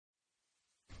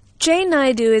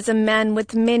Naidoo is a man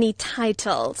with many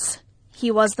titles.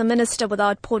 He was the minister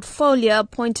without portfolio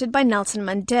appointed by Nelson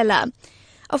Mandela,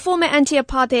 a former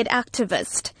anti-apartheid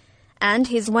activist, and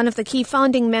he's one of the key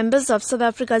founding members of South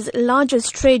Africa's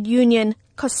largest trade union,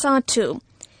 COSATU.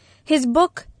 His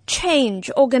book,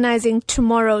 Change, Organising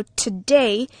Tomorrow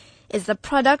Today, is the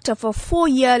product of a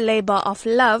 4-year labour of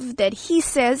love that he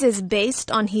says is based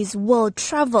on his world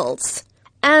travels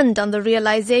and on the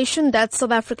realization that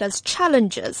South Africa's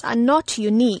challenges are not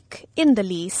unique in the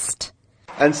least.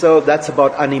 And so that's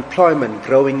about unemployment,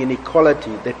 growing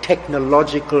inequality, the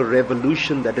technological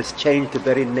revolution that has changed the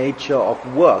very nature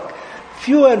of work,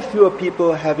 fewer and fewer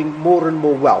people having more and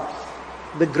more wealth,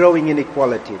 the growing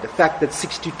inequality, the fact that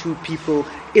 62 people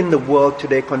in the world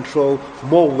today control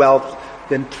more wealth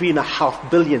than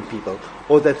 3.5 billion people,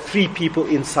 or that 3 people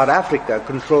in South Africa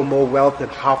control more wealth than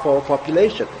half our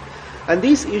population. And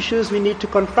these issues we need to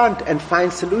confront and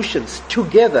find solutions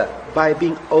together by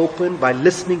being open, by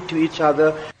listening to each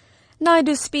other.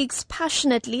 Naidoo speaks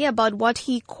passionately about what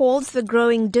he calls the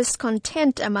growing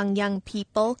discontent among young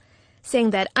people, saying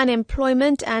that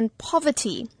unemployment and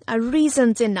poverty are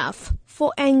reasons enough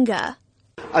for anger.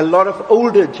 A lot of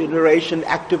older generation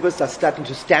activists are starting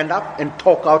to stand up and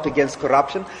talk out against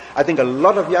corruption. I think a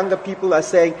lot of younger people are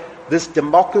saying this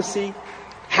democracy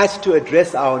has to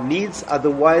address our needs,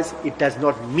 otherwise it does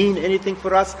not mean anything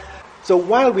for us. So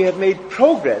while we have made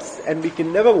progress and we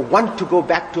can never want to go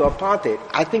back to apartheid,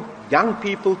 I think young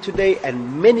people today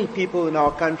and many people in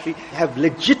our country have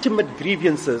legitimate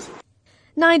grievances.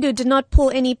 Naidoo did not pull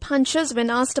any punches when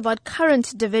asked about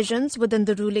current divisions within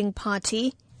the ruling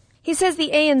party. He says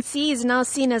the ANC is now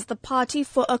seen as the party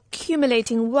for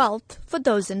accumulating wealth for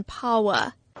those in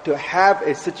power. To have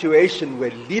a situation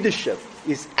where leadership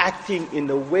is acting in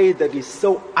a way that is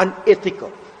so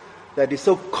unethical, that is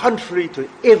so contrary to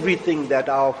everything that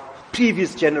our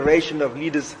previous generation of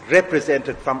leaders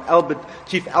represented, from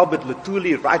Chief Albert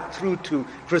Luthuli right through to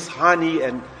Chris Hani,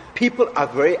 and people are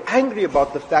very angry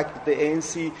about the fact that the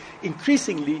ANC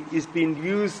increasingly is being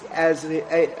used as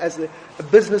a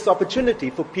business opportunity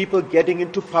for people getting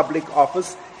into public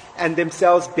office and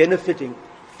themselves benefiting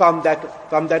from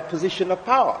that position of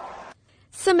power.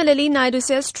 Similarly, Naidoo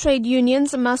says trade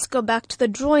unions must go back to the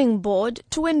drawing board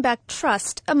to win back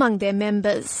trust among their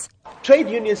members. Trade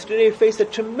unions today face a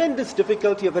tremendous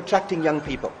difficulty of attracting young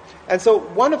people. And so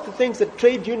one of the things that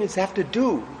trade unions have to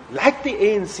do, like the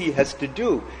ANC has to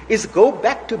do, is go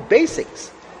back to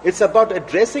basics. It's about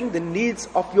addressing the needs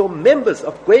of your members,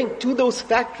 of going to those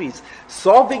factories,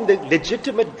 solving the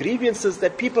legitimate grievances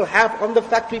that people have on the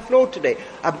factory floor today,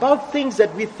 about things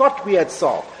that we thought we had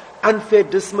solved: unfair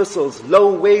dismissals,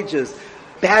 low wages,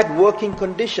 bad working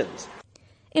conditions.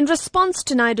 In response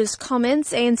to Naidoo's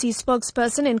comments, ANC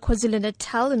spokesperson in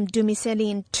KwaZulu-Natal,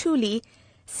 Mdumiseni Ntuli,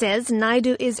 says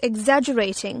Naidoo is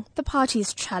exaggerating the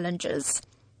party's challenges.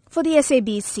 For the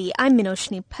SABC, I'm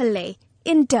Minoshni Pillay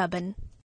in Durban.